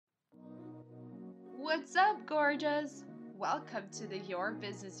What's up, gorgeous? Welcome to the Your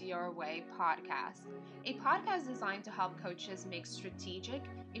Business Your Way podcast, a podcast designed to help coaches make strategic,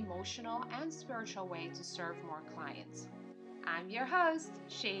 emotional, and spiritual way to serve more clients. I'm your host,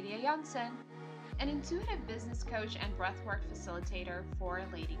 Shadia Janssen, an intuitive business coach and breathwork facilitator for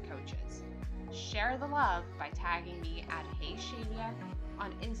lady coaches. Share the love by tagging me at Hey Shadia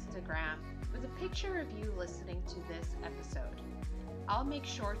on Instagram with a picture of you listening to this episode. I'll make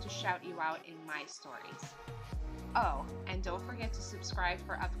sure to shout you out in my stories. Oh, and don't forget to subscribe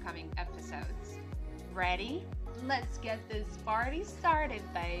for upcoming episodes. Ready? Let's get this party started,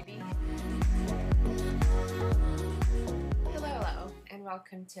 baby. Hello, and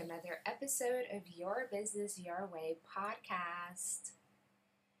welcome to another episode of Your Business Your Way podcast.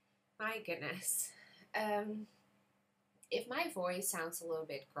 My goodness. If my voice sounds a little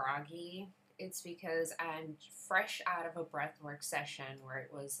bit groggy, it's because I'm fresh out of a breathwork session where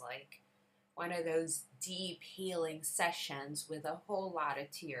it was like one of those deep healing sessions with a whole lot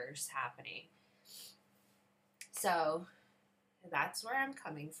of tears happening. So that's where I'm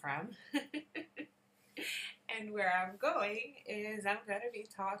coming from. And where I'm going is I'm going to be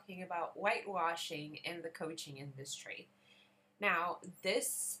talking about whitewashing in the coaching industry. Now,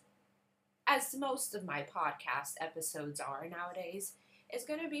 this, as most of my podcast episodes are nowadays, is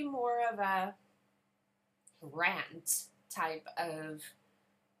going to be more of a rant type of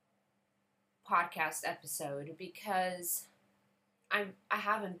podcast episode because I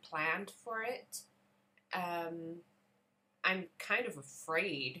haven't planned for it. I'm kind of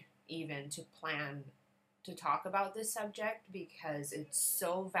afraid even to plan to talk about this subject because it's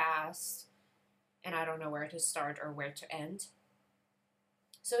so vast and I don't know where to start or where to end.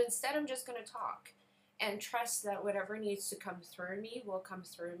 So instead, I'm just going to talk and trust that whatever needs to come through me will come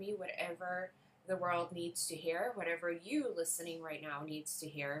through me, whatever the world needs to hear, whatever you listening right now needs to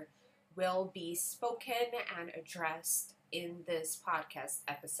hear, will be spoken and addressed in this podcast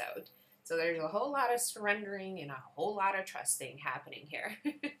episode. So there's a whole lot of surrendering and a whole lot of trusting happening here.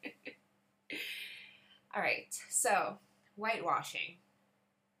 All right, so whitewashing.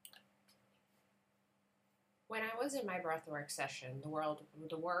 When I was in my breathwork session, the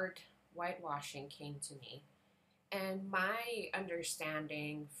word whitewashing came to me, and my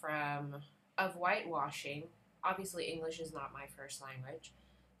understanding of whitewashing, obviously English is not my first language,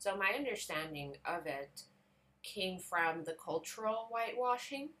 so my understanding of it came from the cultural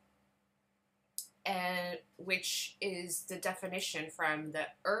whitewashing, and which is the definition from the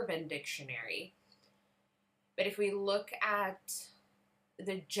Urban Dictionary. But if we look at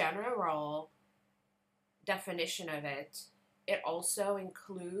the general definition of it, it also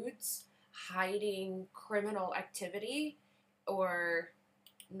includes hiding criminal activity or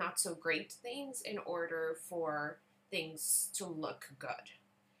not so great things in order for things to look good.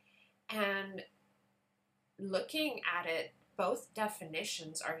 And looking at it, both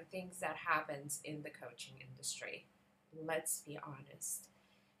definitions are things that happens in the coaching industry. Let's be honest.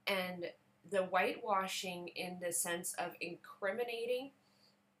 And the whitewashing in the sense of incriminating,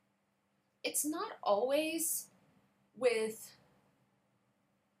 it's not always with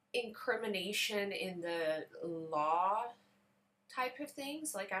incrimination in the law type of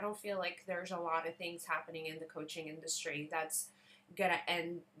things. Like, I don't feel like there's a lot of things happening in the coaching industry that's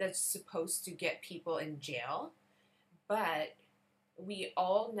supposed to get people in jail. But we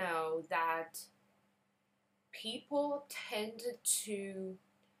all know that people tend to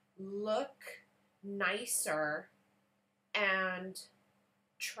look nicer and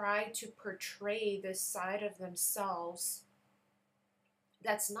try to portray this side of themselves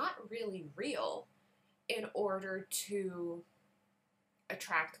that's not really real in order to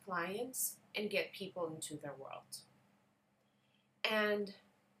attract clients and get people into their world. And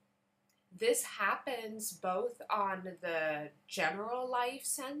this happens both on the general life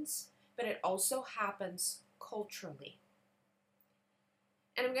sense, but it also happens culturally.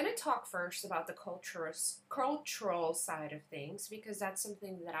 And I'm going to talk first about the cultural side of things because that's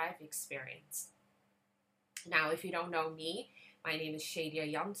something that I've experienced. Now, if you don't know me, my name is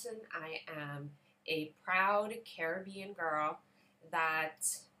Shadia Janssen. I am a proud Caribbean girl that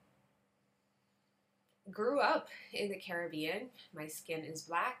grew up in the Caribbean. My skin is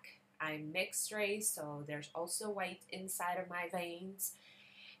black. I'm mixed race, so there's also white inside of my veins.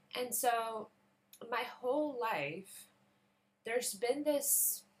 And so my whole life, there's been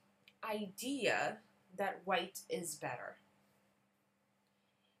this idea that white is better.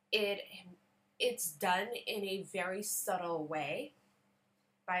 It's done in a very subtle way,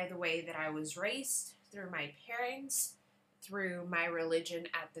 by the way that I was raised, through my parents, through my religion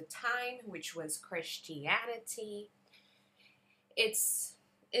at the time, which was Christianity. It's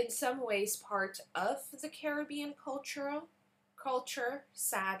in some ways part of the Caribbean culture,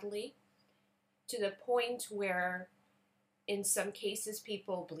 sadly, to the point where in some cases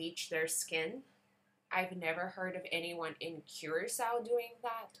people bleach their skin. I've never heard of anyone in Curacao doing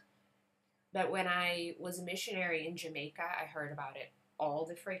that. But when I was a missionary in Jamaica, I heard about it all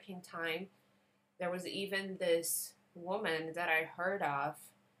the freaking time. There was even this woman that I heard of,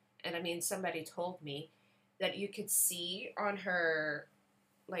 and I mean, somebody told me that you could see on her,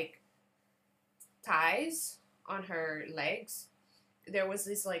 like, thighs, on her legs, there was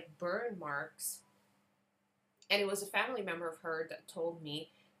these, like, burn marks. And it was a family member of her that told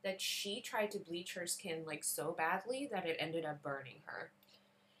me that she tried to bleach her skin, like, so badly that it ended up burning her.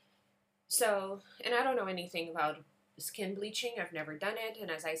 So, and I don't know anything about skin bleaching. I've never done it. And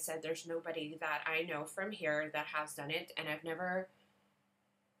as I said, there's nobody that I know from here that has done it. And I've never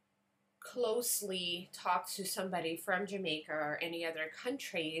closely talked to somebody from Jamaica or any other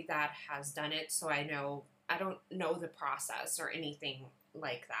country that has done it. So I don't know the process or anything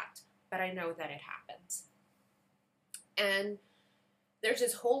like that. But I know that it happens. And there's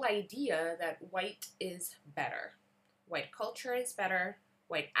this whole idea that white is better. White culture is better.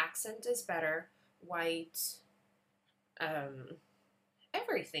 White accent is better. White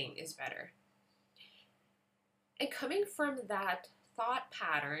everything is better. And coming from that thought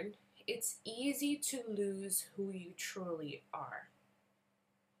pattern, it's easy to lose who you truly are.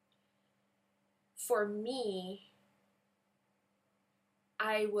 For me,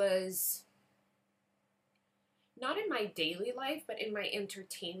 I was, not in my daily life, but in my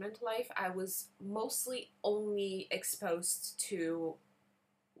entertainment life, I was mostly only exposed to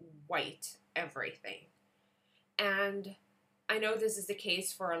white everything. And I know this is the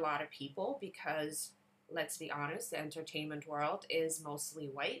case for a lot of people because, let's be honest, the entertainment world is mostly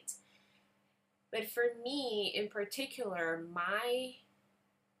white. But for me in particular, my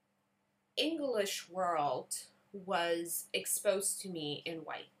English world was exposed to me in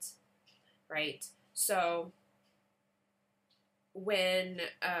white, right? So when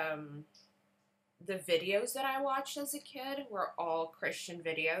the videos that I watched as a kid were all Christian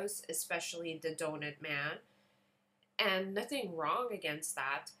videos, especially the Donut Man, and nothing wrong against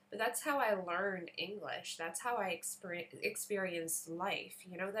that, but that's how I learned English. That's how I experienced life.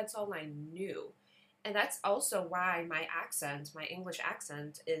 You know, that's all I knew. And that's also why my accent, my English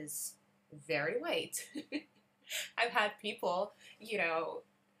accent, is very white. I've had people, you know,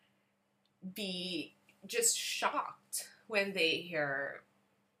 be just shocked when they hear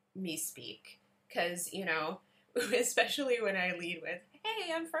me speak. Because, you know, especially when I lead with,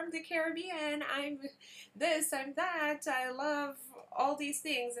 hey, I'm from the Caribbean, I'm this, I'm that, I love all these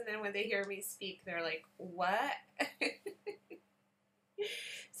things. And then when they hear me speak, they're like, what?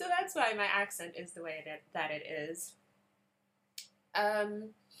 So that's why my accent is the way that it is.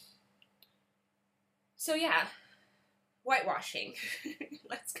 So yeah, whitewashing.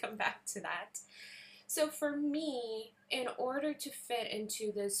 Let's come back to that. So for me, in order to fit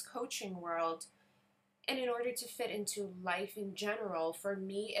into this coaching world, and in order to fit into life in general, for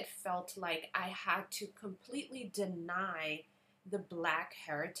me, it felt like I had to completely deny the Black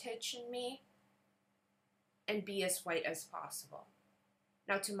heritage in me and be as white as possible.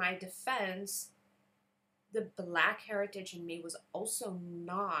 Now, to my defense, the Black heritage in me was also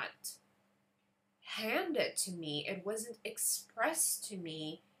not handed to me. It wasn't expressed to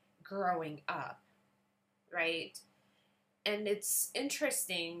me growing up, right? And it's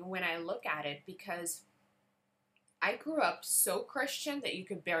interesting when I look at it because I grew up so Christian that you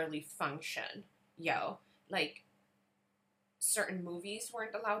could barely function. Like, certain movies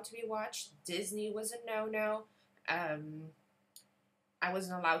weren't allowed to be watched. Disney was a no-no. I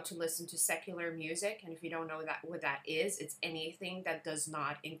wasn't allowed to listen to secular music, and if you don't know what that is, it's anything that does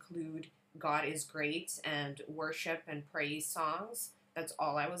not include God is great and worship and praise songs. That's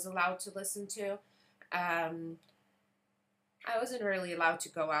all I was allowed to listen to. I wasn't really allowed to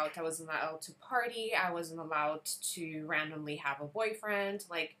go out. I wasn't allowed to party. I wasn't allowed to randomly have a boyfriend.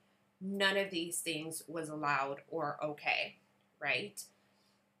 Like, none of these things was allowed or okay, right?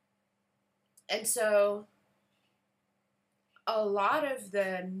 And so a lot of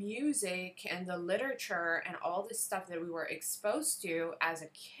the music and the literature and all the stuff that we were exposed to as a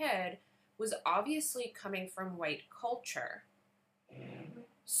kid was obviously coming from white culture.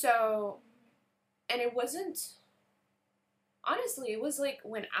 So, and it wasn't, honestly, it was like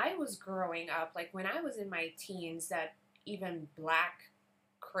when I was growing up, like when I was in my teens, that even Black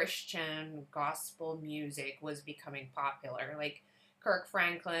Christian gospel music was becoming popular. Like Kirk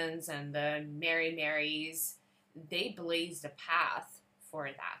Franklin's and the Mary Marys, they blazed a path for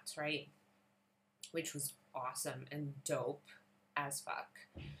that, right? Which was awesome and dope. as fuck.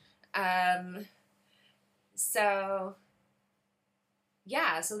 Um, so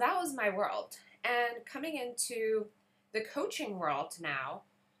yeah, so that was my world. And coming into the coaching world now,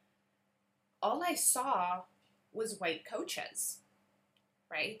 all I saw was white coaches,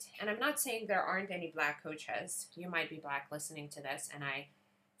 right? And I'm not saying there aren't any black coaches. You might be black listening to this, and I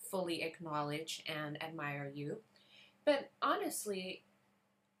fully acknowledge and admire you. But honestly,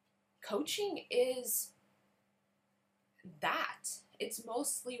 coaching is that. It's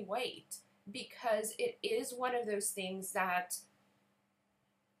mostly white because it is one of those things that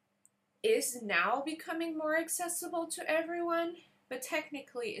is now becoming more accessible to everyone, but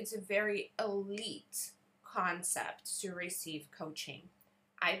technically it's a very elite concept to receive coaching.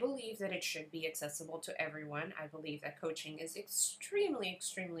 I believe that it should be accessible to everyone. I believe that coaching is extremely,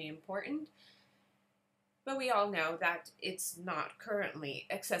 extremely important, but we all know that it's not currently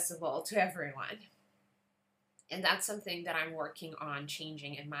accessible to everyone. And that's something that I'm working on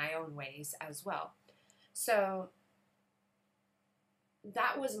changing in my own ways as well. So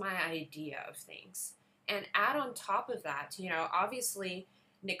that was my idea of things. And add on top of that, obviously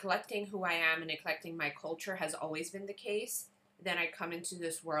neglecting who I am and neglecting my culture has always been the case. Then I come into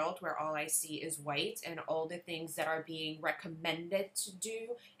this world where all I see is white, and all the things that are being recommended to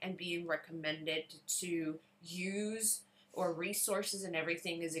do and being recommended to use, or resources and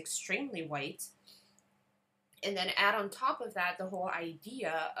everything, is extremely white. And then add on top of that the whole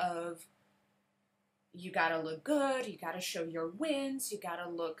idea of you gotta look good, you gotta show your wins, you gotta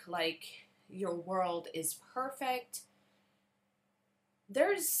look like your world is perfect.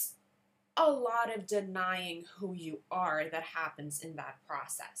 There's a lot of denying who you are that happens in that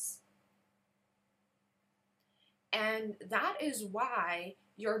process. And that is why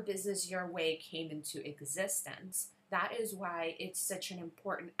Your Business Your Way came into existence. That is why it's such an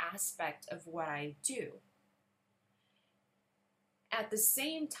important aspect of what I do. At the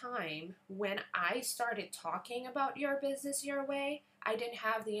same time, when I started talking about Your Business Your Way, I didn't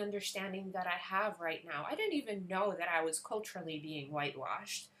have the understanding that I have right now. I didn't even know that I was culturally being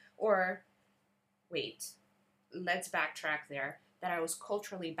whitewashed. Or, wait, let's backtrack there. That I was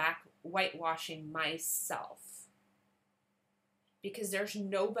culturally whitewashing myself. Because there's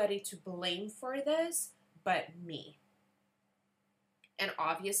nobody to blame for this but me. And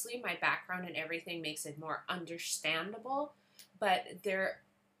obviously, my background and everything makes it more understandable. But there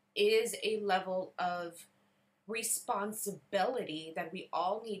is a level of responsibility that we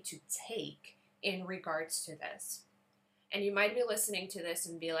all need to take in regards to this. And you might be listening to this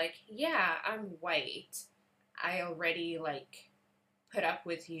and be like, yeah, I'm white. I already put up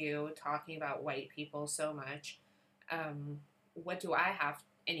with you talking about white people so much. What do I have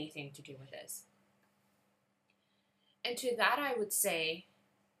anything to do with this? And to that I would say,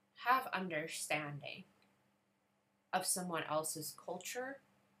 have understanding of someone else's culture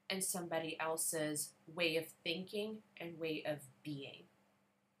and somebody else's way of thinking and way of being.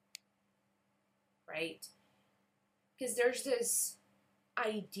 Right? Because there's this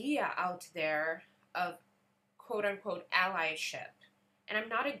idea out there of quote unquote allyship. And I'm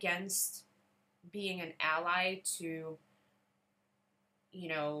not against being an ally to,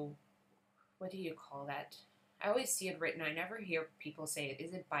 what do you call that? I always see it written. I never hear people say it.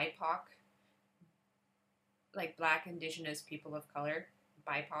 Is it BIPOC? Like Black, Indigenous, People of Color?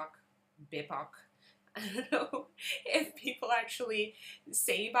 BIPOC? BIPOC? I don't know if people actually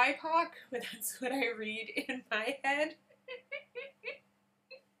say BIPOC, but that's what I read in my head.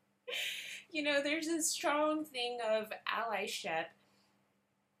 There's this strong thing of allyship.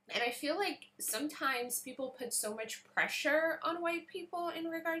 And I feel like sometimes people put so much pressure on white people in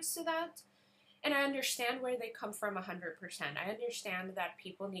regards to that. And I understand where they come from 100%. I understand that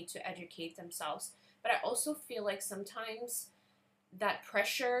people need to educate themselves. But I also feel like sometimes that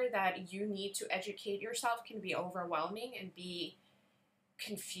pressure that you need to educate yourself can be overwhelming and be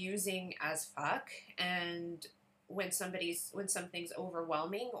confusing as fuck. And when something's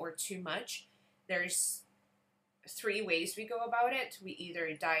overwhelming or too much, there's 3 ways we go about it. We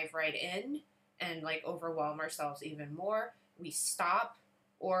either dive right in and overwhelm ourselves even more, we stop,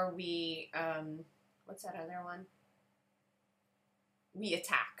 or we what's that other one? We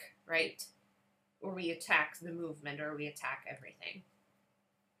attack, right? Or we attack the movement, or we attack everything.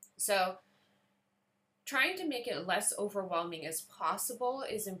 So trying to make it less overwhelming as possible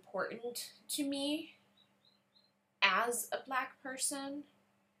is important to me as a Black person.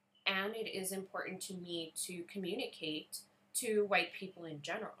 And it is important to me to communicate to white people in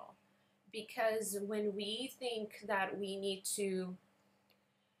general. Because when we think that we need to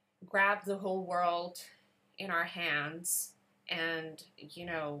grab the whole world in our hands and,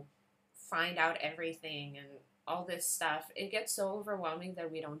 find out everything and all this stuff, it gets so overwhelming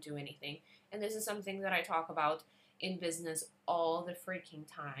that we don't do anything. And this is something that I talk about in business all the freaking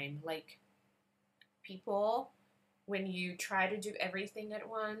time. Like, people, when you try to do everything at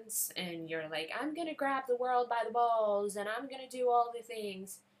once and you're like, I'm gonna grab the world by the balls and I'm gonna do all the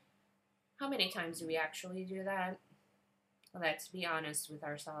things, how many times do we actually do that? Let's be honest with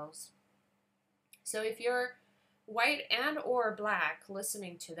ourselves. So if you're white and or black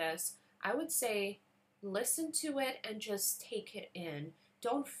listening to this, I would say listen to it and just take it in.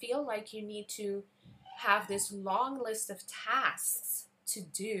 Don't feel like you need to have this long list of tasks to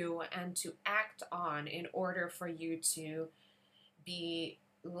do and to act on in order for you to be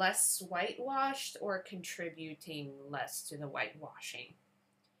less whitewashed or contributing less to the whitewashing.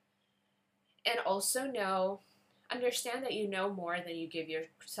 And also understand that you know more than you give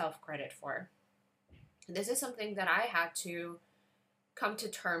yourself credit for. This is something that I had to come to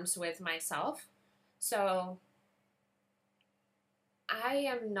terms with myself. So I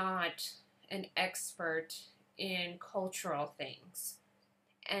am not an expert in cultural things,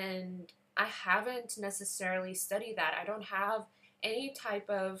 and I haven't necessarily studied that. I don't have any type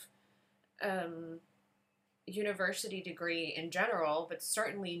of university degree in general, but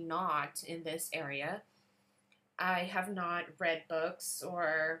certainly not in this area. I have not read books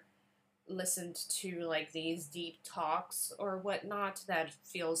or listened to like these deep talks or whatnot that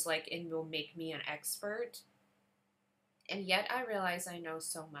feels like it will make me an expert. And yet I realize I know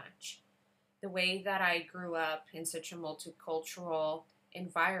so much. The way that I grew up in such a multicultural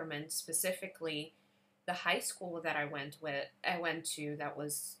environment, specifically the high school that I went to, that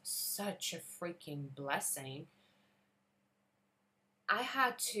was such a freaking blessing. I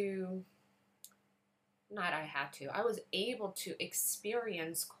was able to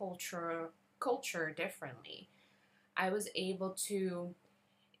experience culture differently. I was able to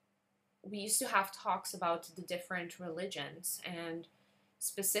We used to have talks about the different religions, and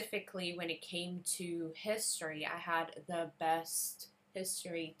specifically when it came to history, I had the best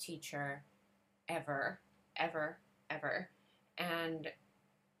history teacher ever, ever, ever. And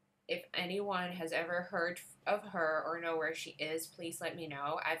if anyone has ever heard of her or know where she is, please let me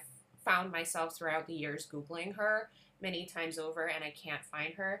know. I've found myself throughout the years Googling her many times over and I can't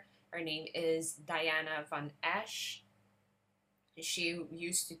find her. Her name is Diana van Esch. She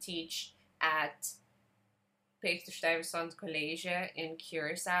used to teach at Peter Stuyvesant College in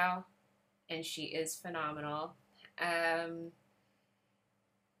Curacao, and she is phenomenal.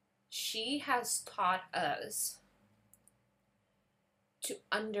 She has taught us to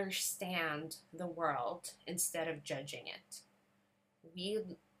understand the world instead of judging it.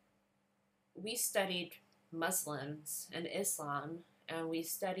 We studied Muslims and Islam, and we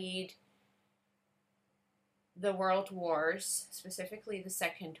studied the world wars, specifically the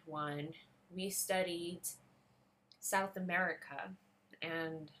second one. We studied South America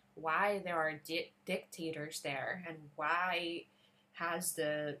and why there are dictators there and why has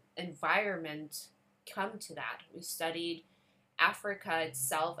the environment come to that. We studied Africa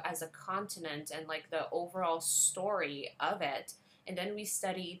itself as a continent and like the overall story of it. And then we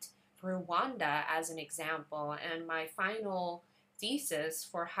studied Rwanda as an example. And my final thesis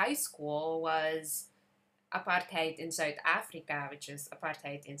for high school was apartheid in South Africa, which is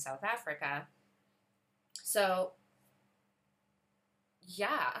apartheid in South Africa. So,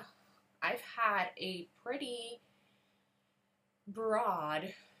 yeah, I've had a pretty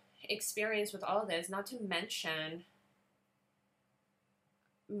broad experience with all of this, not to mention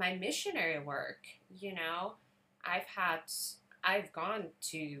my missionary work. You know, I've gone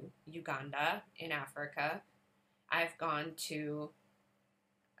to Uganda in Africa. I've gone to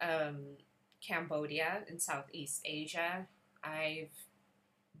Cambodia in Southeast Asia. I've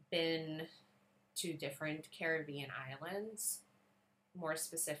been to different Caribbean islands, more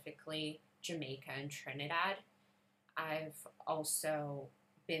specifically Jamaica and Trinidad. I've also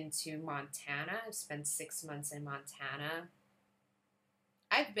been to Montana. I've spent 6 months in Montana.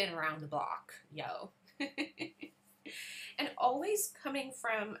 I've been around the block, yo. And always coming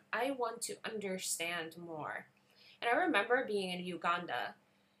from, I want to understand more. And I remember being in Uganda,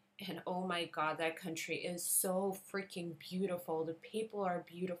 and oh my God, that country is so freaking beautiful. The people are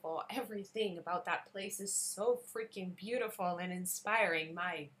beautiful. Everything about that place is so freaking beautiful and inspiring.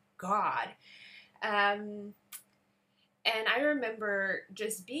 My God. And I remember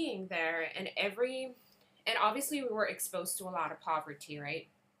just being there, and obviously we were exposed to a lot of poverty, right?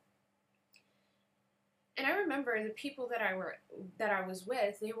 And I remember the people that I was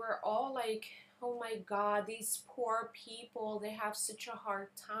with, they were all like, oh my God, these poor people, they have such a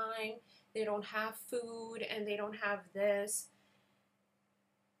hard time. They don't have food and they don't have this.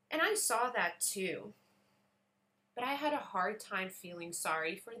 And I saw that too. But I had a hard time feeling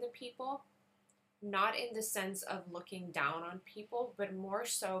sorry for the people, not in the sense of looking down on people, but more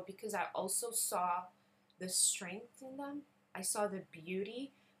so because I also saw the strength in them. I saw the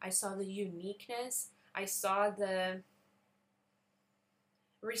beauty. I saw the uniqueness. I saw the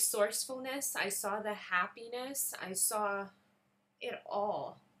resourcefulness. I saw the happiness. I saw it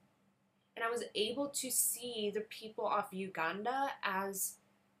all. And I was able to see the people of Uganda as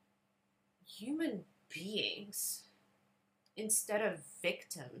human beings instead of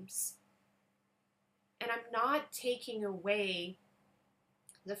victims. And I'm not taking away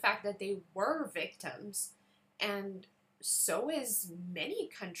the fact that they were victims, and so is many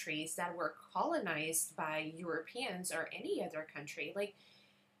countries that were colonized by Europeans or any other country. Like,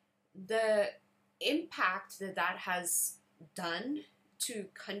 the impact that that has done to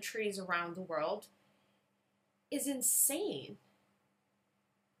countries around the world is insane,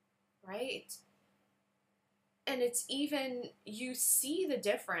 right? And it's even, you see the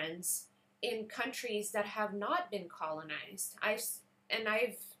difference in countries that have not been colonized. I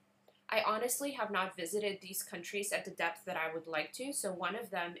honestly have not visited these countries at the depth that I would like to. So one of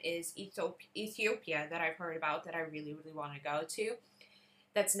them is Ethiopia, that I've heard about, that I really, really want to go to,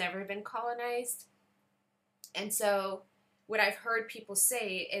 that's never been colonized. And so what I've heard people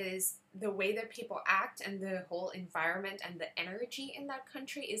say is the way that people act and the whole environment and the energy in that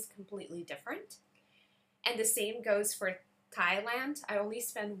country is completely different. And the same goes for Thailand. I only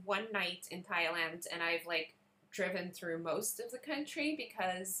spent one night in Thailand, and I've like driven through most of the country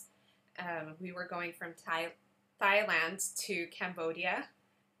because we were going from Thailand to Cambodia.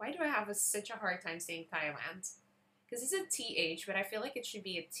 Why do I have such a hard time saying Thailand? Because it's a TH, but I feel like it should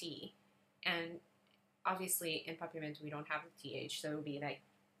be a T. And obviously in Papiamento we don't have a TH, so it would be like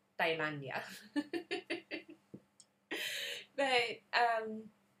Thailandia. But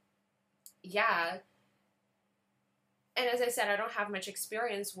yeah. And as I said, I don't have much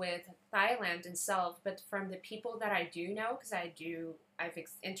experience with Thailand itself, but from the people that I do know, because I've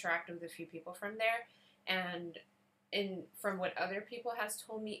interacted with a few people from there, and from what other people has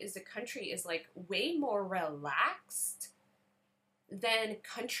told me, is the country is like way more relaxed than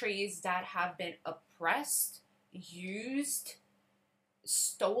countries that have been oppressed, used,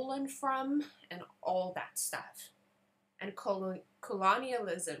 stolen from, and all that stuff. And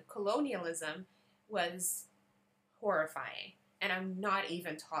colonialism was horrifying. And I'm not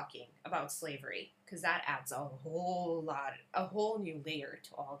even talking about slavery, because that adds a whole new layer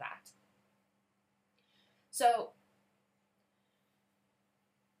to all that. So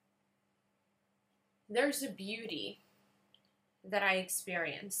there's a beauty that I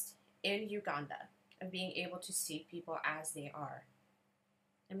experienced in Uganda of being able to see people as they are.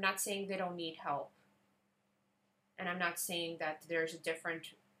 I'm not saying they don't need help. And I'm not saying that there's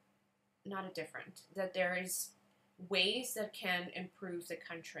that there is ways that can improve the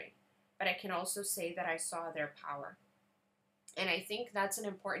country. But I can also say that I saw their power. And I think that's an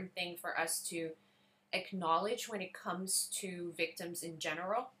important thing for us to acknowledge when it comes to victims in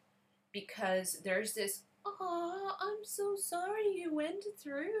general, because there's this, oh, I'm so sorry you went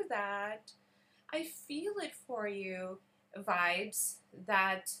through that, I feel it for you vibes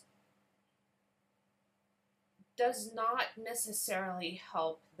that does not necessarily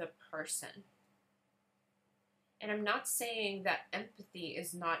help the person. And I'm not saying that empathy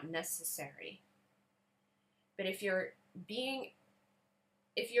is not necessary, but if you're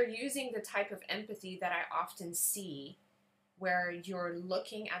using the type of empathy that I often see, where you're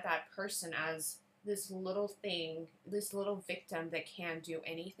looking at that person as this little thing, this little victim that can't do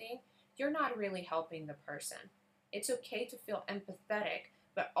anything, you're not really helping the person. It's okay to feel empathetic,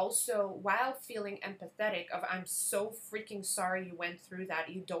 but also while feeling empathetic of, I'm so freaking sorry you went through that,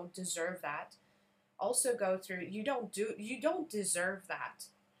 you don't deserve that. Also go through, you don't deserve that.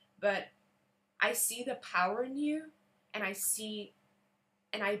 But I see the power in you, and I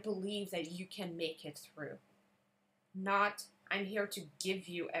believe that you can make it through. Not, I'm here to give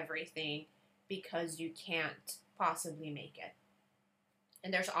you everything because you can't possibly make it.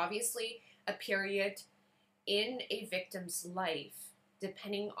 And there's obviously a period in a victim's life,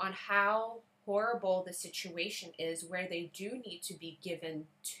 depending on how horrible the situation is, where they do need to be given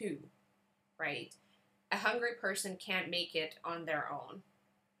to, right? A hungry person can't make it on their own.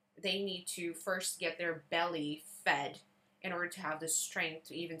 They need to first get their belly fed in order to have the strength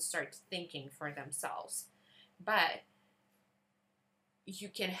to even start thinking for themselves. But you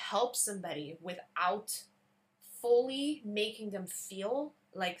can help somebody without fully making them feel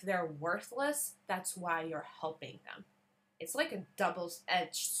like they're worthless. That's why you're helping them. It's like a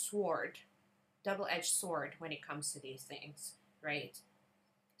double-edged sword when it comes to these things, right?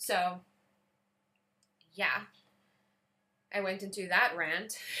 So, yeah. I went into that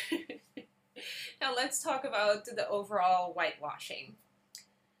rant. Now let's talk about the overall whitewashing.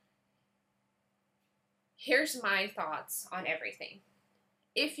 Here's my thoughts on everything.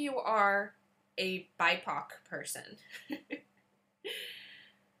 If you are a BIPOC person,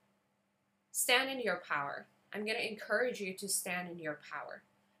 stand in your power. I'm going to encourage you to stand in your power.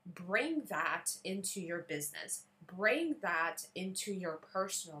 Bring that into your business. Bring that into your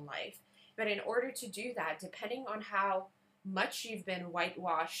personal life. But in order to do that, depending on how much you've been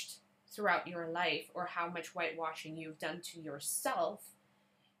whitewashed throughout your life or how much whitewashing you've done to yourself,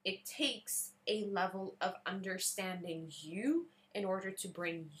 it takes a level of understanding you in order to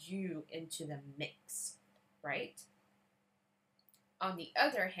bring you into the mix, right? On the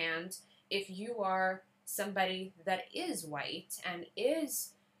other hand, if you are somebody that is white and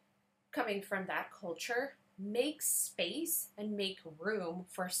is coming from that culture, make space and make room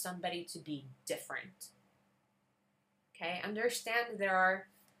for somebody to be different. Okay, understand there are,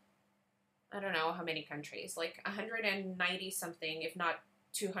 I don't know how many countries, like 190 something, if not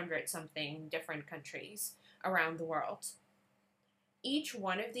 200 something different countries around the world. Each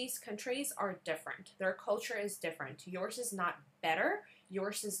one of these countries are different. Their culture is different. Yours is not better.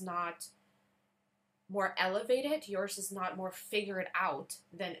 Yours is not more elevated. Yours is not more figured out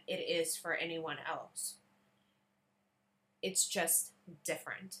than it is for anyone else. It's just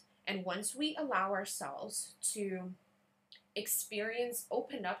different. And once we allow ourselves to experience,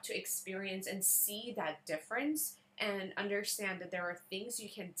 open up to experience and see that difference and understand that there are things you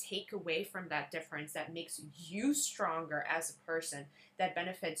can take away from that difference that makes you stronger as a person, that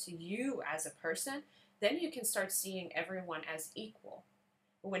benefits you as a person, then you can start seeing everyone as equal.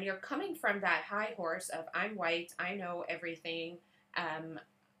 When you're coming from that high horse of I'm white, I know everything,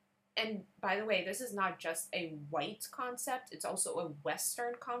 and by the way, this is not just a white concept, it's also a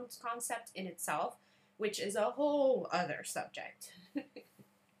Western concept in itself, which is a whole other subject.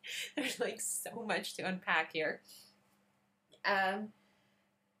 There's like so much to unpack here.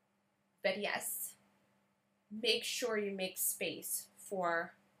 But yes, make sure you make space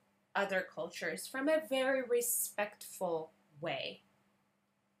for other cultures from a very respectful way.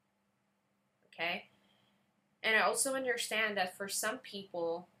 Okay? And I also understand that for some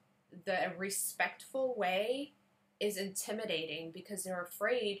people, the respectful way is intimidating because they're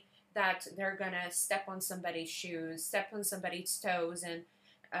afraid that they're gonna step on somebody's shoes, step on somebody's toes, and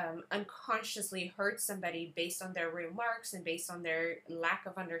unconsciously hurt somebody based on their remarks and based on their lack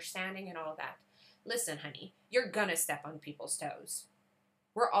of understanding and all that. Listen, honey, you're gonna step on people's toes.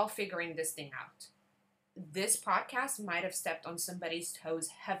 We're all figuring this thing out. This podcast might have stepped on somebody's toes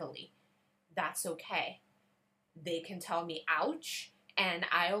heavily. That's okay. They can tell me ouch, and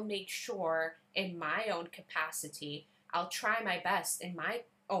I'll make sure in my own capacity, I'll try my best in my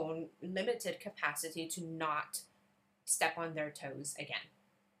own limited capacity to not step on their toes again.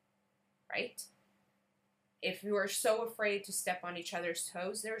 Right? If you are so afraid to step on each other's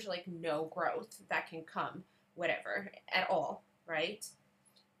toes, there's like no growth that can come, whatever, at all, right?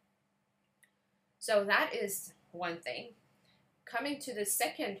 So that is one thing. Coming to the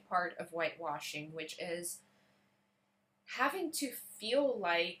second part of whitewashing, which is having to feel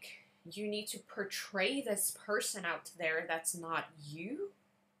like you need to portray this person out there that's not you.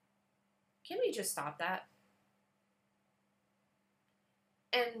 Can we just stop that?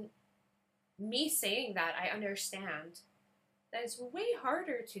 And me saying that, I understand that it's way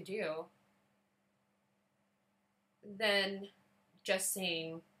harder to do than just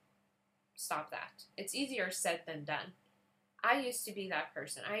saying, stop that. It's easier said than done. I used to be that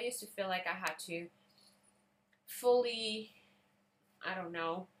person. I used to feel like I had to fully, I don't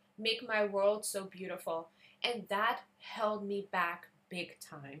know, make my world so beautiful. And that held me back big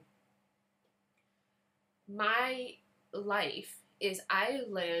time. My life is I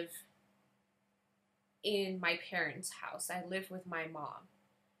live in my parents' house. I live with my mom.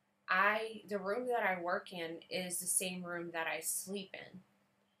 The room that I work in is the same room that I sleep in.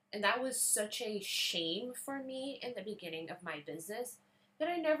 And that was such a shame for me in the beginning of my business that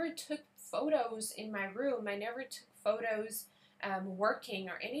I never took photos in my room. I never took photos working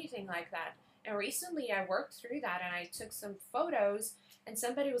or anything like that. And recently I worked through that and I took some photos and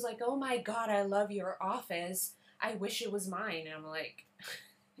somebody was like, oh my God, I love your office. I wish it was mine. And I'm like,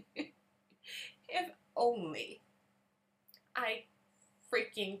 if only I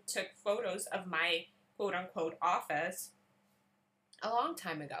freaking took photos of my quote unquote office a long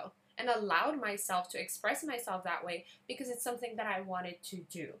time ago and allowed myself to express myself that way because it's something that I wanted to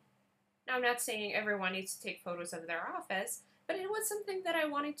do. Now, I'm not saying everyone needs to take photos of their office, but it was something that I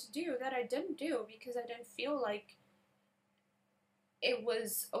wanted to do that I didn't do because I didn't feel like it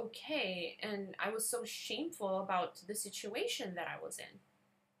was okay, and I was so shameful about the situation that I was in.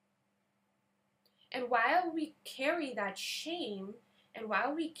 And while we carry that shame and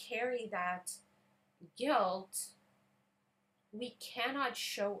while we carry that guilt, we cannot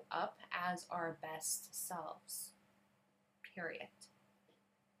show up as our best selves. Period.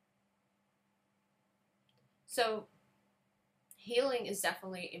 So, healing is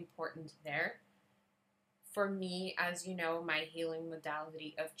definitely important there. For me, as you know, my healing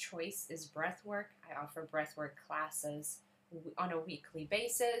modality of choice is breath work. I offer breath work classes on a weekly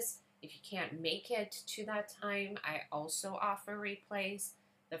basis. If you can't make it to that time, I also offer replays.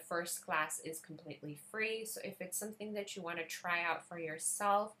 The first class is completely free, so if it's something that you want to try out for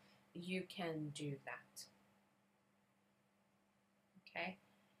yourself, you can do that. Okay?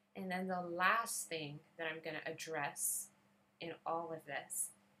 And then the last thing that I'm going to address in all of this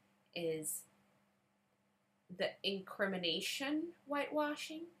is the incrimination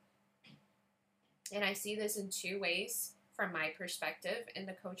whitewashing. And I see this in two ways from my perspective in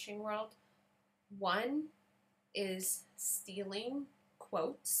the coaching world. One is stealing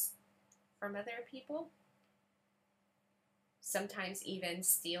quotes from other people, sometimes even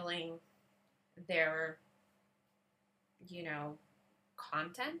stealing their,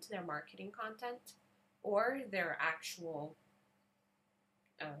 content, their marketing content, or their actual,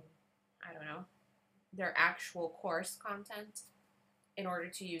 their actual course content in order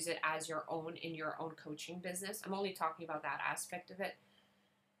to use it as your own in your own coaching business. I'm only talking about that aspect of it.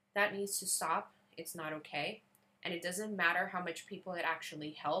 That needs to stop. It's not okay. And it doesn't matter how much people it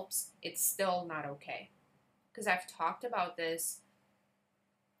actually helps, it's still not okay. Because I've talked about this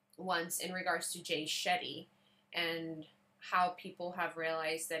once in regards to Jay Shetty and how people have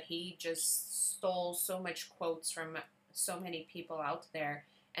realized that he just stole so much quotes from so many people out there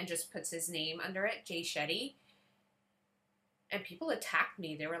and just puts his name under it, Jay Shetty. And people attacked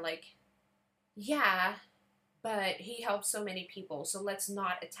me. They were like, yeah, but he helps so many people, so let's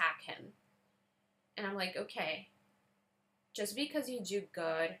not attack him. And I'm like, okay, just because you do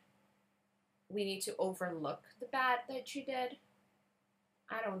good, we need to overlook the bad that you did?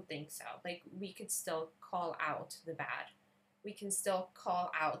 I don't think so. Like, we could still call out the bad. We can still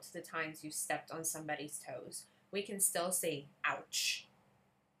call out the times you stepped on somebody's toes. We can still say, ouch.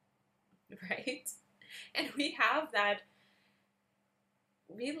 Right? And we have that.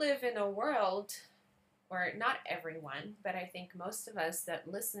 We live in a world, or not everyone, but I think most of us that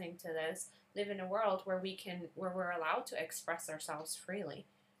listening to this live in a world where we're allowed to express ourselves freely.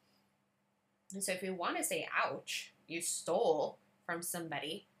 And so if we want to say, ouch, you stole from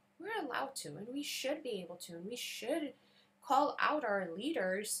somebody, we're allowed to, and we should be able to, and we should call out our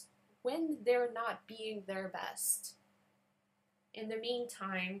leaders when they're not being their best. In the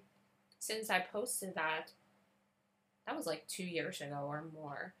meantime, since I posted that was like 2 years ago or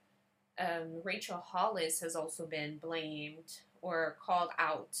more, Rachel Hollis has also been blamed or called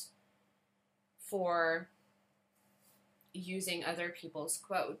out for using other people's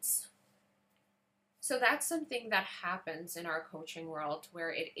quotes. So that's something that happens in our coaching world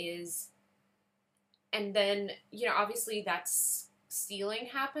where it is, and then, obviously that's stealing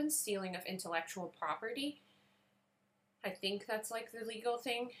happens, stealing of intellectual property. I think that's like the legal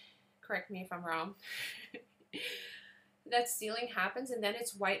thing. Correct me if I'm wrong. That stealing happens, and then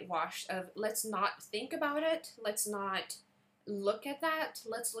it's whitewashed of, let's not think about it, let's not look at that,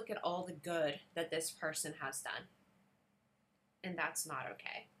 let's look at all the good that this person has done. And that's not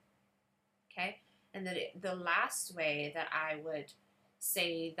okay. Okay? And then the last way that I would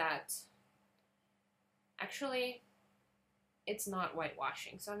say that, actually, it's not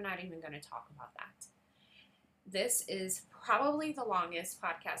whitewashing, so I'm not even going to talk about that. This is probably the longest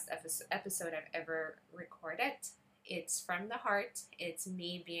podcast episode I've ever recorded. It's from the heart. It's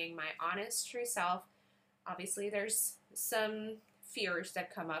me being my honest, true self. Obviously, there's some fears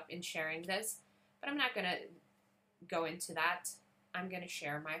that come up in sharing this, but I'm not going to go into that. I'm going to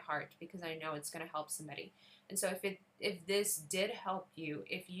share my heart because I know it's going to help somebody. And so if this did help you,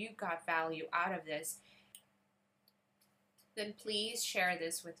 if you got value out of this, then please share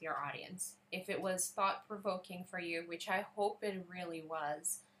this with your audience. If it was thought-provoking for you, which I hope it really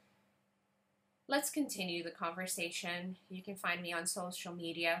was, let's continue the conversation. You can find me on social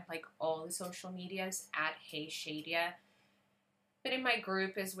media, like all the social medias, at Hey Shadia. But in my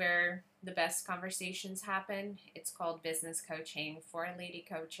group is where the best conversations happen. It's called Business Coaching for Lady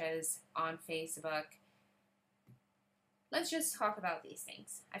Coaches on Facebook. Let's just talk about these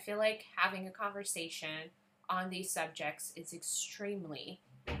things. I feel like having a conversation on these subjects is extremely,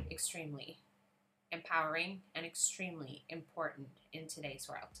 extremely empowering and extremely important in today's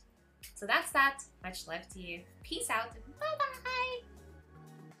world. So that's that. Much love to you. Peace out. Bye-bye.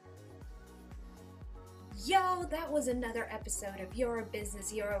 Yo, that was another episode of Your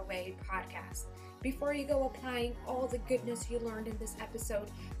Business Your Way podcast. Before you go applying all the goodness you learned in this episode,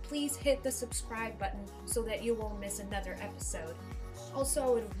 please hit the subscribe button so that you won't miss another episode. Also, I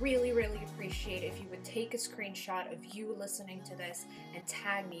would really appreciate if you would take a screenshot of you listening to this and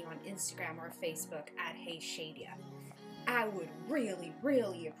tag me on Instagram or Facebook at HeyShadia. I would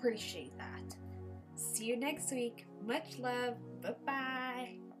really appreciate that. See you next week. Much love. Bye-bye.